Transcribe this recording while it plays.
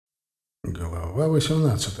Глава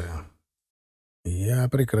 18. Я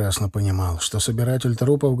прекрасно понимал, что собиратель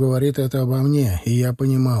трупов говорит это обо мне, и я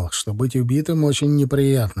понимал, что быть убитым очень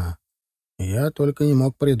неприятно. Я только не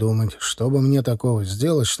мог придумать, что бы мне такого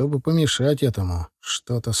сделать, чтобы помешать этому.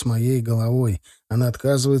 Что-то с моей головой. Она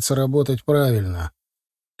отказывается работать правильно.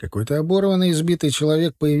 Какой-то оборванный, избитый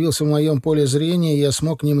человек появился в моем поле зрения, и я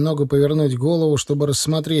смог немного повернуть голову, чтобы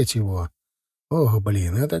рассмотреть его. Ох,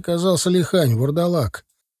 блин, это оказался лихань, вурдалак.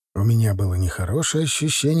 У меня было нехорошее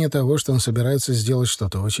ощущение того, что он собирается сделать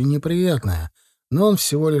что-то очень неприятное, но он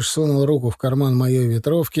всего лишь сунул руку в карман моей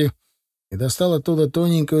ветровки и достал оттуда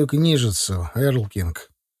тоненькую книжицу «Эрлкинг».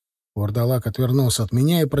 Вурдалак отвернулся от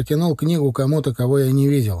меня и протянул книгу кому-то, кого я не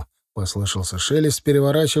видел. Послышался шелест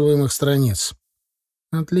переворачиваемых страниц.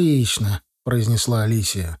 «Отлично», — произнесла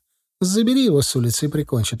Алисия. «Забери его с улицы и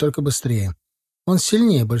прикончи, только быстрее. Он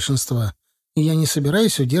сильнее большинства, и я не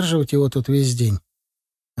собираюсь удерживать его тут весь день».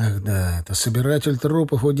 Ах да, это собиратель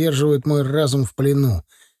трупов удерживает мой разум в плену.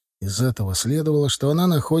 Из этого следовало, что она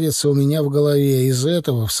находится у меня в голове, из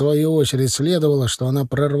этого, в свою очередь, следовало, что она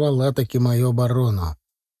прорвала таки мою оборону.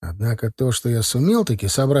 Однако то, что я сумел таки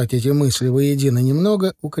собрать эти мысли воедино,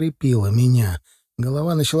 немного укрепило меня.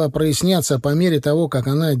 Голова начала проясняться, а по мере того, как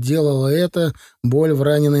она делала это, боль в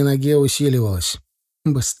раненой ноге усиливалась.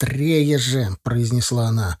 «Быстрее же!» — произнесла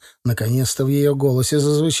она. Наконец-то в ее голосе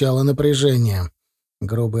зазвучало напряжение.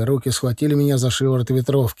 Грубые руки схватили меня за шиворот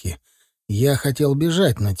ветровки. Я хотел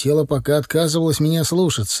бежать, но тело пока отказывалось меня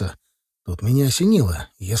слушаться. Тут меня осенило.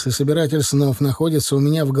 Если собиратель снов находится у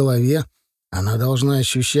меня в голове, она должна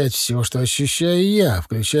ощущать все, что ощущаю я,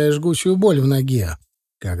 включая жгучую боль в ноге.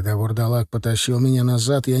 Когда вурдалак потащил меня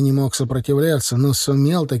назад, я не мог сопротивляться, но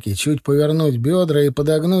сумел таки чуть повернуть бедра и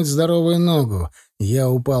подогнуть здоровую ногу. Я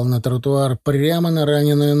упал на тротуар прямо на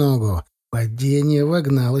раненую ногу. Падение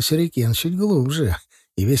вогнало сюрикен чуть глубже,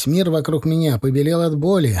 и весь мир вокруг меня побелел от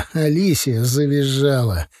боли. Алисия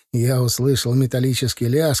завизжала. Я услышал металлический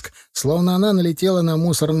лязг, словно она налетела на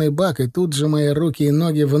мусорный бак, и тут же мои руки и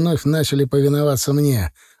ноги вновь начали повиноваться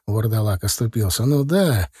мне. Вурдалак оступился. Ну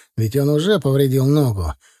да, ведь он уже повредил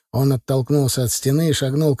ногу. Он оттолкнулся от стены и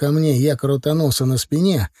шагнул ко мне. Я крутанулся на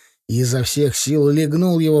спине и изо всех сил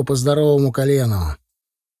легнул его по здоровому колену.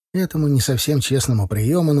 Этому не совсем честному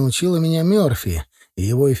приему научила меня Мёрфи, и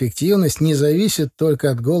его эффективность не зависит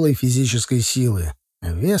только от голой физической силы.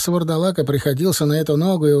 Вес вурдалака приходился на эту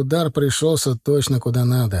ногу, и удар пришелся точно куда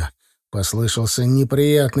надо. Послышался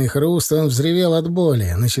неприятный хруст, и он взревел от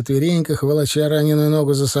боли. На четвереньках, волоча раненую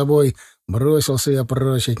ногу за собой, бросился я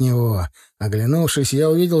прочь от него. Оглянувшись, я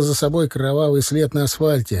увидел за собой кровавый след на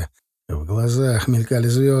асфальте. В глазах мелькали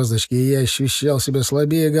звездочки, и я ощущал себя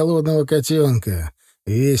слабее голодного котенка.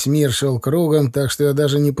 Весь мир шел кругом, так что я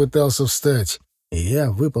даже не пытался встать. И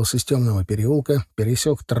я выполз из темного переулка,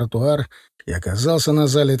 пересек тротуар и оказался на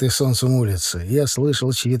залитой солнцем улице. Я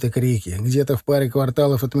слышал чьи-то крики. Где-то в паре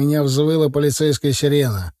кварталов от меня взвыла полицейская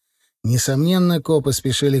сирена. Несомненно, копы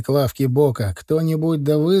спешили к лавке Бока. Кто-нибудь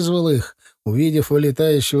да вызвал их, увидев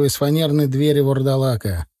вылетающего из фанерной двери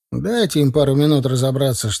вурдалака. Дайте им пару минут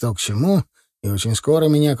разобраться, что к чему, и очень скоро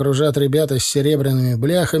меня окружат ребята с серебряными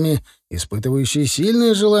бляхами, испытывающие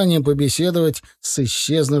сильное желание побеседовать с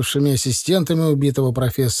исчезнувшими ассистентами убитого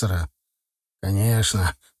профессора.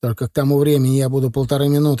 Конечно, только к тому времени я буду 1,5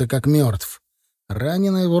 минуты как мертв.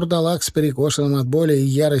 Раненый вурдалак с перекошенным от боли и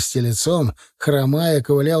ярости лицом, хромая,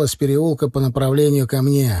 ковылял из переулка по направлению ко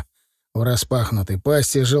мне. В распахнутой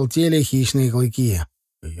пасти желтели хищные клыки.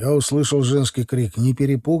 Я услышал женский крик, не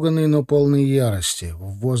перепуганный, но полный ярости.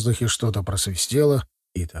 В воздухе что-то просвистело,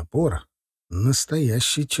 и топор,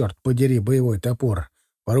 настоящий, черт подери, боевой топор,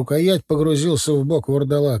 по рукоять погрузился в бок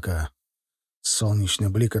вурдалака. Солнечный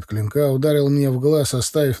блик от клинка ударил мне в глаз,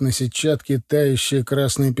 оставив на сетчатке тающее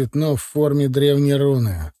красное пятно в форме древней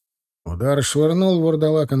руны. Удар швырнул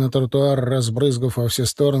вурдалака на тротуар, разбрызгав во все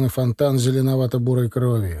стороны фонтан зеленовато-бурой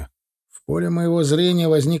крови. В поле моего зрения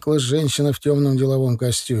возникла женщина в темном деловом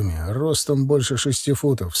костюме, ростом больше 6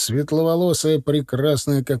 футов, светловолосая,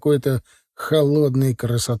 прекрасная какой-то холодной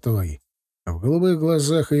красотой. В голубых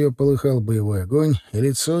глазах ее полыхал боевой огонь, и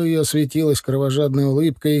лицо ее светилось кровожадной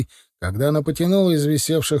улыбкой, когда она потянула из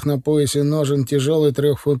висевших на поясе ножен тяжелый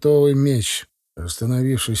 3-футовый меч.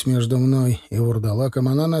 Остановившись между мной и вурдалаком,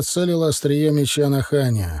 она нацелила острие меча на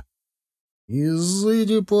Ханя.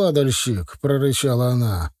 «Изыди, падальщик!» — прорычала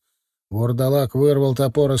она. Вурдалак вырвал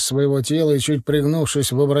топор из своего тела и, чуть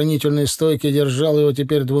пригнувшись в оборонительной стойке, держал его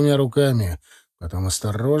теперь 2 руками. Потом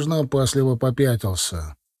осторожно, опасливо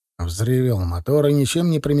попятился. Взревел мотор, и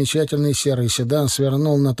ничем не примечательный серый седан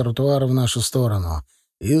свернул на тротуар в нашу сторону.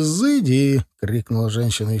 «Изыди!» — крикнула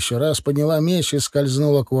женщина еще раз, подняла меч и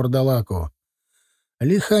скользнула к вурдалаку.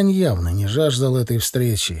 Лихань явно не жаждал этой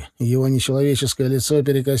встречи. Его нечеловеческое лицо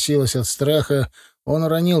перекосилось от страха, он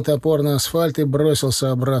уронил топор на асфальт и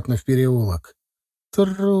бросился обратно в переулок.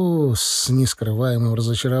 «Трус!» — с нескрываемым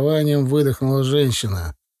разочарованием выдохнула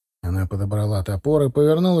женщина. Она подобрала топор и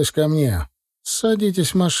повернулась ко мне.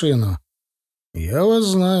 «Садитесь в машину». «Я вас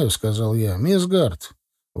знаю», — сказал я. «Мисс Гарт,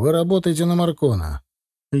 вы работаете на Марконе».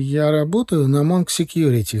 «Я работаю на Монк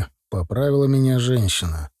Секьюрити», — поправила меня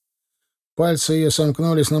женщина. Пальцы ее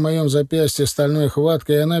сомкнулись на моем запястье стальной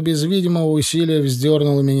хваткой, и она без видимого усилия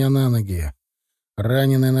вздернула меня на ноги.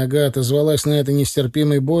 Раненая нога отозвалась на этой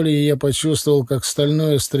нестерпимой боли, и я почувствовал, как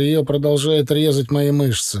стальное острие продолжает резать мои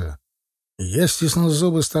мышцы. Я стиснул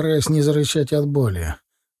зубы, стараясь не зарычать от боли.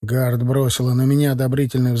 Гард бросила на меня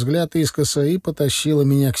одобрительный взгляд искоса и потащила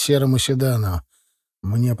меня к серому седану.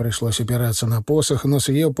 Мне пришлось опираться на посох, но с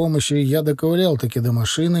ее помощью я доковылял-таки до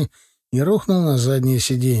машины и рухнул на заднее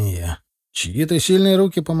сиденье. Чьи-то сильные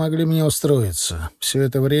руки помогли мне устроиться. Все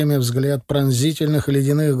это время взгляд пронзительных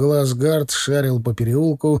ледяных глаз Гард шарил по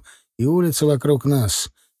переулку и улице вокруг нас.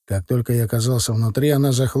 Как только я оказался внутри,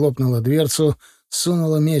 она захлопнула дверцу,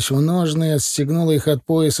 сунула меч в ножны и отстегнула их от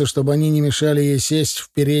пояса, чтобы они не мешали ей сесть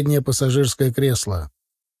в переднее пассажирское кресло.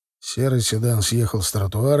 Серый седан съехал с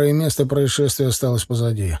тротуара, и место происшествия осталось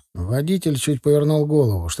позади. Водитель чуть повернул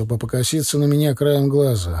голову, чтобы покоситься на меня краем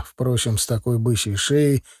глаза. Впрочем, с такой бычьей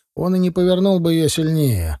шеей он и не повернул бы ее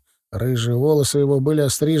сильнее. Рыжие волосы его были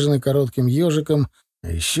острижены коротким ежиком, а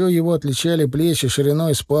еще его отличали плечи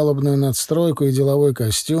шириной с палубную надстройку и деловой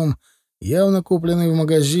костюм, явно купленный в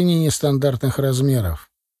магазине нестандартных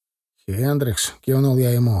размеров. «Хендрикс», — кивнул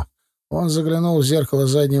я ему. Он заглянул в зеркало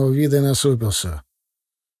заднего вида и насупился.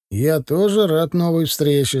 «Я тоже рад новой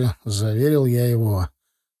встрече», — заверил я его.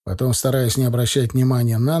 Потом, стараясь не обращать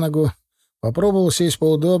внимания на ногу, попробовал сесть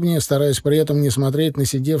поудобнее, стараясь при этом не смотреть на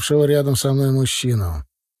сидевшего рядом со мной мужчину.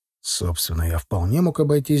 Собственно, я вполне мог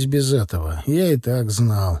обойтись без этого. Я и так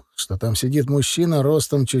знал, что там сидит мужчина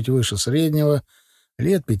ростом чуть выше среднего,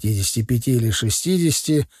 лет 55 или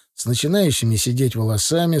 60, с начинающими сидеть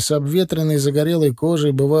волосами, с обветренной загорелой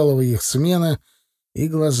кожей бывалого яхтсмена и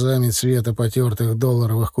глазами цвета потертых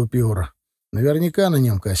долларовых купюр. Наверняка на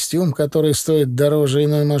нем костюм, который стоит дороже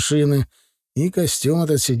иной машины, и костюм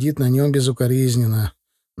этот сидит на нем безукоризненно.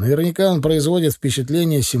 Наверняка он производит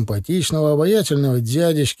впечатление симпатичного, обаятельного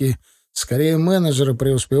дядечки, скорее менеджера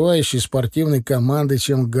преуспевающей спортивной команды,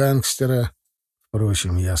 чем гангстера.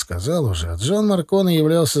 Впрочем, я сказал уже, Джон Марконе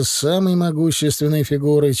являлся самой могущественной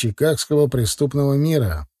фигурой чикагского преступного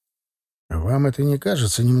мира. Вам это не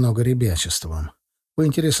кажется немного ребячеством?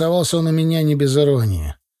 Поинтересовался он у меня не без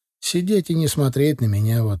иронии. Сидеть и не смотреть на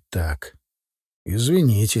меня вот так.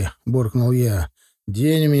 «Извините», — буркнул я, —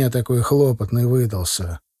 «день у меня такой хлопотный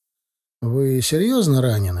выдался». «Вы серьезно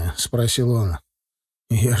ранены?» — спросил он.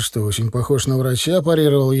 «Я что, очень похож на врача?» —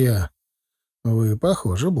 парировал я. «Вы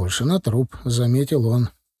похожи больше на труп», — заметил он.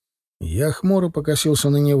 Я хмуро покосился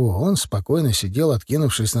на него. Он спокойно сидел,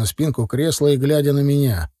 откинувшись на спинку кресла и глядя на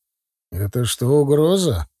меня. «Это что,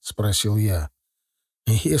 угроза?» — спросил я.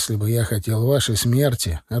 «Если бы я хотел вашей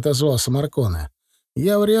смерти», — отозвался Марконе, —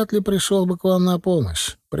 «я вряд ли пришел бы к вам на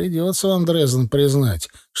помощь. Придется вам, Дрезден, признать,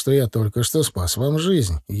 что я только что спас вам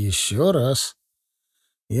жизнь. Еще раз».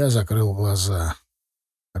 Я закрыл глаза.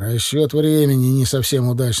 Расчет времени не совсем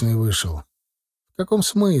удачный вышел. «В каком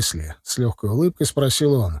смысле?» — с легкой улыбкой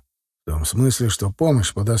спросил он. «В том смысле, что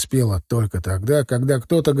помощь подоспела только тогда, когда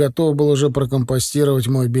кто-то готов был уже прокомпостировать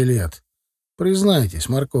мой билет. Признайтесь,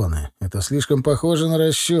 Марконе, это слишком похоже на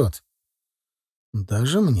расчет».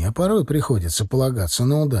 «Даже мне порой приходится полагаться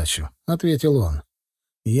на удачу», — ответил он.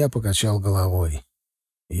 Я покачал головой.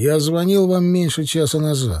 «Я звонил вам меньше часа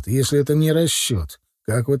назад. Если это не расчет,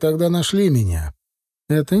 как вы тогда нашли меня?»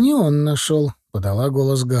 «Это не он нашел», — подала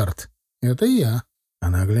голос Гард. «Это я».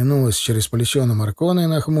 Она оглянулась через плечо на Марконе и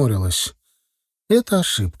нахмурилась. «Это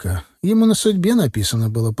ошибка. Ему на судьбе написано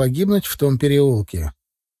было погибнуть в том переулке».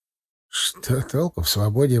 «Что толку в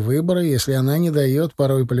свободе выбора, если она не дает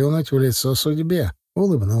порой плюнуть в лицо судьбе?» —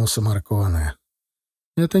 улыбнулся Марконе.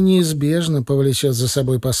 «Это неизбежно повлечет за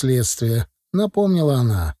собой последствия», — напомнила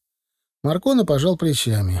она. Марконе пожал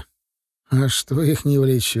плечами. «А что их не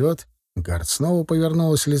влечет?» Гард снова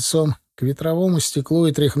повернулась лицом к ветровому стеклу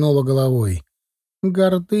и тряхнула головой.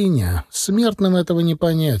 «Гордыня. Смертным этого не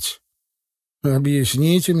понять».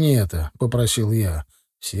 «Объясните мне это», — попросил я.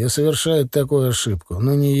 «Все совершают такую ошибку,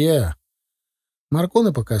 но не я».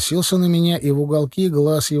 Марконе покосился на меня, и в уголки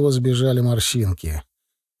глаз его сбежали морщинки.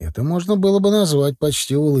 Это можно было бы назвать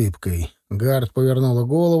почти улыбкой. Гард повернула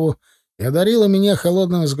голову, и одарила меня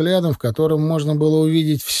холодным взглядом, в котором можно было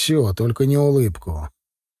увидеть все, только не улыбку.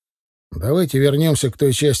 «Давайте вернемся к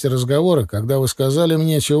той части разговора, когда вы сказали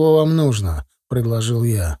мне, чего вам нужно», — предложил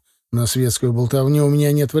я. «На светскую болтовню у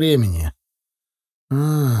меня нет времени».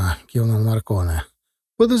 Кивнул Марконе.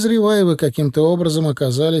 «Подозреваю, вы каким-то образом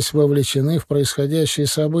оказались вовлечены в происходящие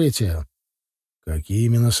события». «Какие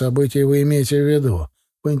именно события вы имеете в виду?»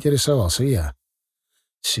 — поинтересовался я.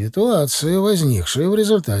 «Ситуация, возникшая в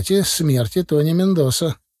результате смерти Тони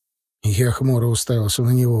Мендоса». Я хмуро уставился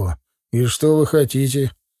на него. «И что вы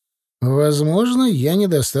хотите?» «Возможно, я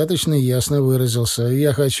недостаточно ясно выразился.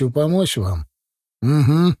 Я хочу помочь вам».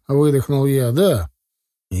 «Угу», — выдохнул я, — «да».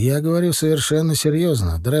 «Я говорю совершенно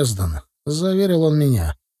серьезно, Дрезден», — заверил он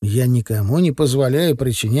меня. «Я никому не позволяю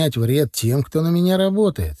причинять вред тем, кто на меня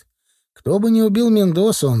работает. Кто бы ни убил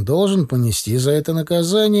Мендоса, он должен понести за это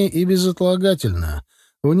наказание и безотлагательно,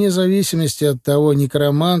 вне зависимости от того,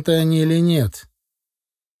 некроманты они или нет».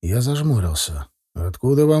 Я зажмурился.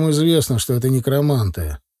 «Откуда вам известно, что это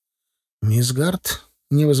некроманты?» «Мисс Гарт»,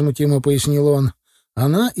 — невозмутимо пояснил он, —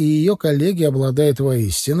 «она и ее коллеги обладают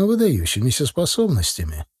воистину выдающимися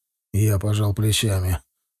способностями». Я пожал плечами.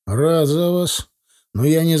 «Рад за вас, но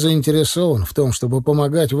я не заинтересован в том, чтобы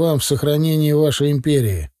помогать вам в сохранении вашей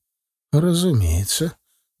империи». «Разумеется,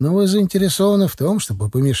 но вы заинтересованы в том, чтобы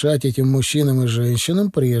помешать этим мужчинам и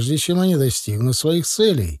женщинам, прежде чем они достигнут своих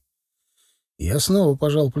целей». Я снова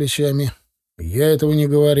пожал плечами. «Я этого не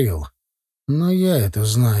говорил. Но я это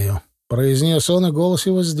знаю», — произнес он, и голос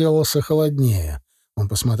его сделался холоднее. Он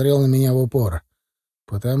посмотрел на меня в упор.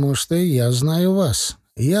 «Потому что я знаю вас.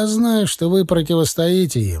 Я знаю, что вы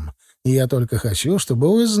противостоите им. И я только хочу,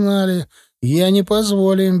 чтобы вы знали, я не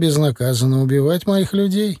позволю им безнаказанно убивать моих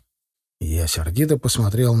людей». Я сердито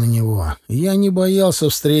посмотрел на него. Я не боялся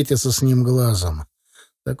встретиться с ним глазом.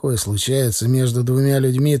 Такое случается между двумя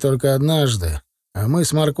людьми только однажды, а мы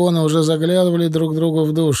с Марконе уже заглядывали друг другу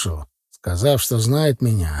в душу. Сказав, что знает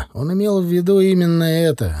меня, он имел в виду именно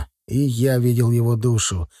это. И я видел его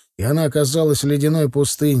душу, и она оказалась ледяной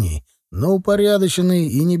пустыней, но упорядоченной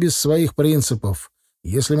и не без своих принципов.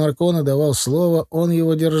 Если Марконе давал слово, он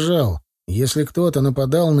его держал. Если кто-то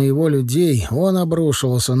нападал на его людей, он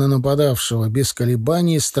обрушивался на нападавшего без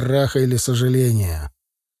колебаний, страха или сожаления.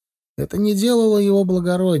 Это не делало его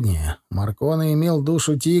благороднее. Марконе имел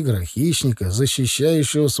душу тигра, хищника,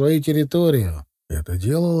 защищающего свою территорию. Это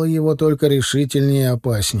делало его только решительнее и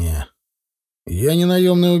опаснее. «Я не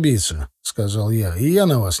наемный убийца», — сказал я, — «и я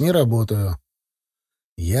на вас не работаю».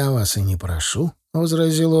 «Я вас и не прошу», —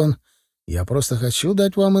 возразил он. «Я просто хочу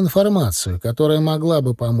дать вам информацию, которая могла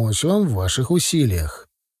бы помочь вам в ваших усилиях.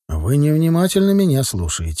 Вы невнимательно меня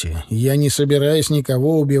слушаете. Я не собираюсь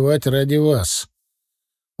никого убивать ради вас».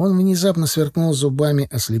 Он внезапно сверкнул зубами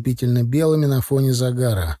ослепительно белыми на фоне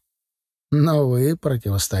загара. «Но вы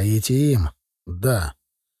противостоите им». «Да».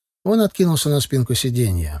 Он откинулся на спинку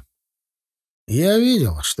сиденья. «Я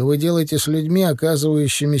видел, что вы делаете с людьми,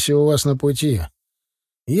 оказывающимися у вас на пути.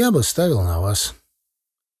 Я бы ставил на вас».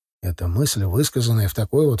 Эта мысль, высказанная в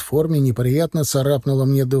такой вот форме, неприятно царапнула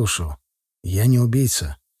мне душу. Я не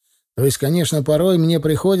убийца. То есть, конечно, порой мне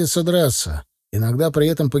приходится драться. Иногда при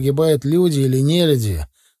этом погибают люди или нелюди,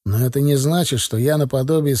 но это не значит, что я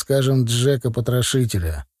наподобие, скажем,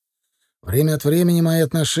 Джека-потрошителя. Время от времени мои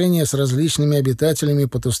отношения с различными обитателями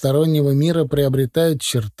потустороннего мира приобретают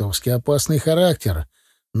чертовски опасный характер,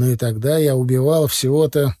 но и тогда я убивал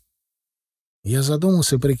всего-то... Я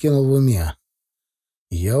задумался и прикинул в уме.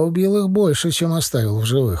 Я убил их больше, чем оставил в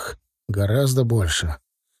живых. Гораздо больше.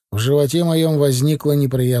 В животе моем возникла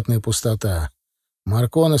неприятная пустота.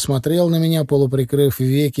 Марконе смотрел на меня, полуприкрыв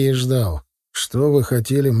веки, и ждал. «Что вы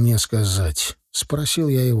хотели мне сказать?» — спросил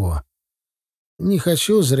я его. «Не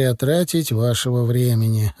хочу зря тратить вашего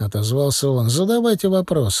времени», — отозвался он. «Задавайте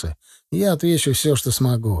вопросы. Я отвечу все, что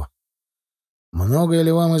смогу». «Многое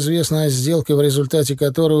ли вам известно о сделке, в результате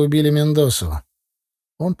которой убили Мендосу?»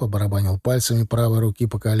 Он побарабанил пальцами правой руки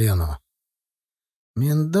по колену.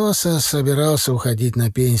 «Мендоса собирался уходить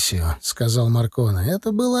на пенсию», — сказал Марконе.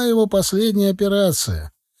 «Это была его последняя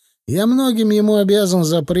операция. Я многим ему обязан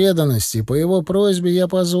за преданность, и по его просьбе я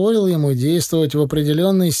позволил ему действовать в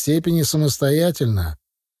определенной степени самостоятельно».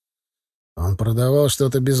 «Он продавал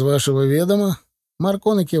что-то без вашего ведома?»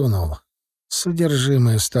 Марконе кивнул.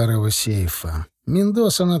 «Содержимое старого сейфа.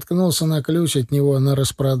 Мендоса наткнулся на ключ от него на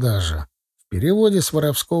распродаже. В переводе с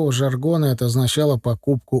воровского жаргона это означало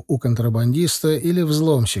покупку у контрабандиста или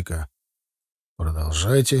взломщика».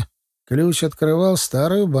 «Продолжайте». Ключ открывал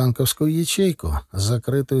старую банковскую ячейку,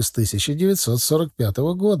 закрытую с 1945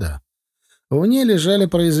 года. В ней лежали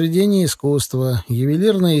произведения искусства,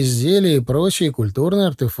 ювелирные изделия и прочие культурные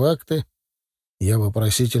артефакты. Я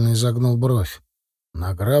вопросительно изогнул бровь.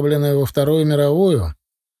 Награбленное во Вторую мировую?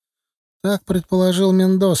 Так предположил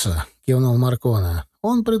Мендоса, кивнул Марконе.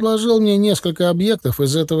 Он предложил мне несколько объектов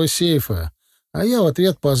из этого сейфа, а я в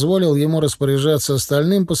ответ позволил ему распоряжаться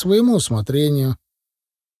остальным по своему усмотрению.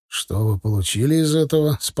 «Что вы получили из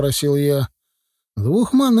этого?» — спросил я. «2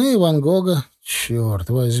 Моне и Ван Гога. Черт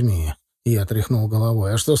возьми!» — я тряхнул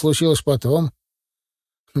головой. «А что случилось потом?»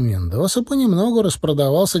 Мендоса понемногу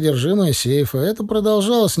распродавал содержимое сейфа. Это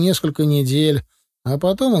продолжалось несколько недель, а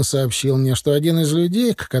потом он сообщил мне, что один из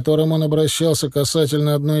людей, к которым он обращался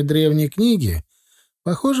касательно одной древней книги,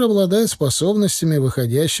 похоже, обладает способностями,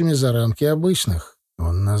 выходящими за рамки обычных.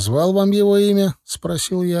 «Он назвал вам его имя?» —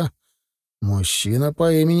 спросил я. «Мужчина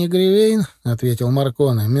по имени Гривейн», — ответил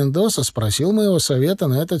Марконе. «Мендоса спросил моего совета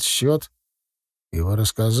на этот счет». «И вы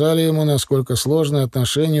рассказали ему, насколько сложны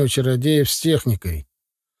отношения у чародеев с техникой?»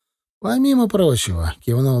 «Помимо прочего», —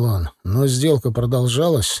 кивнул он. «Но сделка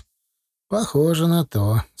продолжалась?» «Похоже на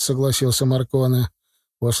то», — согласился Марконе.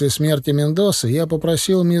 «После смерти Мендосы я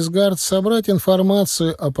попросил мисс Гард собрать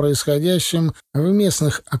информацию о происходящем в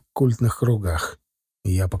местных оккультных кругах».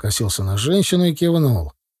 Я покосился на женщину и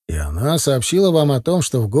кивнул. «И она сообщила вам о том,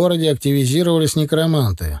 что в городе активизировались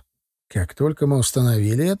некроманты. Как только мы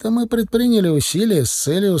установили это, мы предприняли усилия с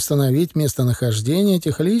целью установить местонахождение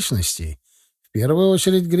этих личностей. В первую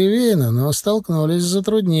очередь Гривейна, но столкнулись с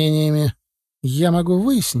затруднениями». «Я могу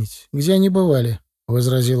выяснить, где они бывали», —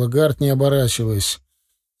 возразила Гард, не оборачиваясь.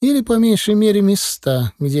 «Или, по меньшей мере,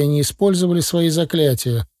 места, где они использовали свои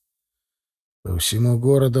заклятия». «По всему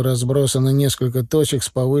городу разбросано несколько точек с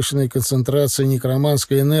повышенной концентрацией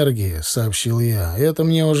некроманской энергии», — сообщил я. «Это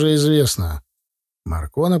мне уже известно».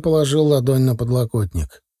 Марконе положил ладонь на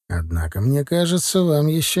подлокотник. «Однако, мне кажется, вам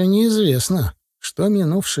еще неизвестно, что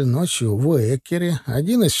минувшей ночью в Уэккере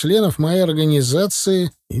один из членов моей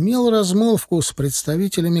организации имел размолвку с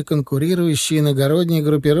представителями конкурирующей иногородней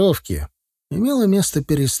группировки. Имела место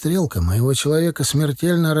перестрелка, моего человека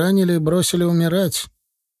смертельно ранили и бросили умирать».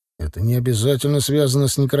 «Это не обязательно связано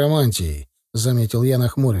с некромантией», — заметил я,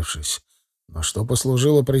 нахмурившись. «Но что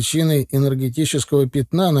послужило причиной энергетического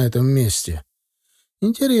пятна на этом месте?»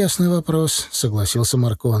 «Интересный вопрос», — согласился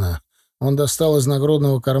Марконе. Он достал из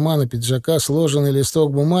нагрудного кармана пиджака сложенный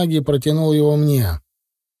листок бумаги и протянул его мне.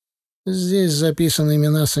 «Здесь записаны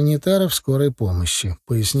имена санитаров скорой помощи», —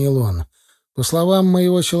 пояснил он. «По словам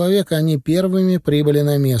моего человека, они первыми прибыли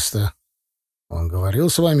на место». «Он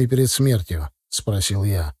говорил с вами перед смертью?» — спросил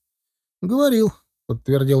я. «Говорил», —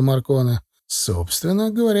 подтвердил Марконе.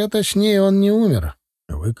 «Собственно говоря, точнее, он не умер.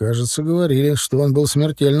 Вы, кажется, говорили, что он был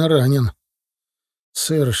смертельно ранен».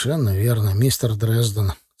 «Совершенно верно, мистер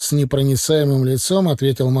Дрезден», — с непроницаемым лицом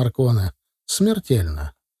ответил Марконе.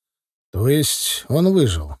 «Смертельно». «То есть он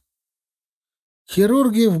выжил?»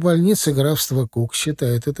 «Хирурги в больнице графства Кук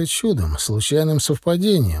считают это чудом, случайным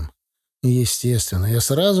совпадением. Естественно, я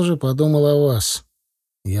сразу же подумал о вас».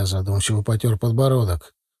 Я задумчиво потер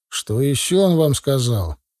подбородок. «Что еще он вам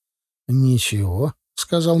сказал?» «Ничего», —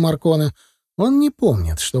 сказал Марконе. «Он не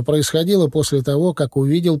помнит, что происходило после того, как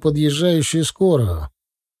увидел подъезжающую скорую».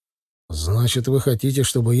 «Значит, вы хотите,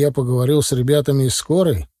 чтобы я поговорил с ребятами из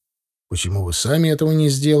скорой? Почему вы сами этого не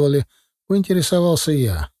сделали?» — поинтересовался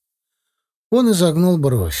я. Он изогнул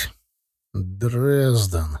бровь.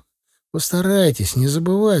 «Дрезден, постарайтесь не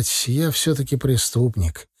забывать, я все-таки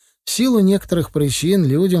преступник. В силу некоторых причин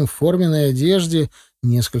людям в форменной одежде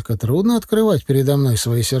несколько трудно открывать передо мной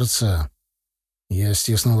свои сердца». Я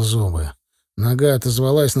стиснул зубы. Нога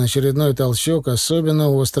отозвалась на очередной толчок особенно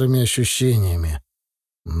острыми ощущениями.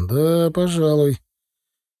 «Да, пожалуй».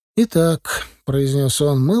 «Итак», — произнес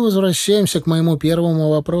он, — «мы возвращаемся к моему первому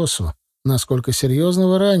вопросу. Насколько серьезно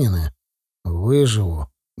вы ранены?»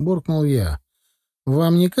 «Выживу», — буркнул я.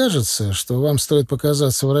 «Вам не кажется, что вам стоит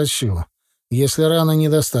показаться врачу? Если рана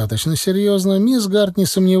недостаточно серьезна, мисс Гард, не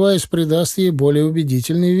сомневаюсь, придаст ей более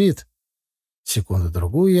убедительный вид».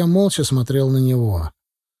 Секунду-другую я молча смотрел на него.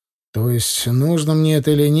 «То есть, нужно мне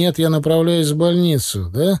это или нет, я направляюсь в больницу,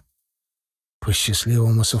 да?» «По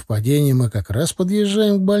счастливому совпадению мы как раз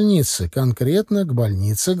подъезжаем к больнице, конкретно к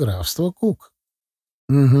больнице графства Кук».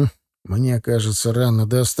 «Угу. Мне кажется, рана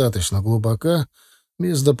достаточно глубока,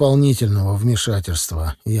 без дополнительного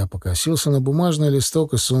вмешательства». Я покосился на бумажный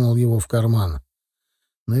листок и сунул его в карман.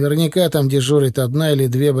 «Наверняка там дежурит 1 или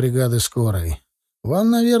 2 бригады скорой.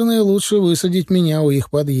 Вам, наверное, лучше высадить меня у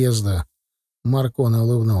их подъезда». Марконе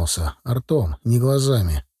улыбнулся. Ртом, не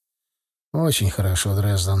глазами. «Очень хорошо,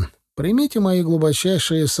 Дрезден. Примите мои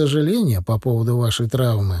глубочайшие сожаления по поводу вашей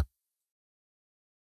травмы».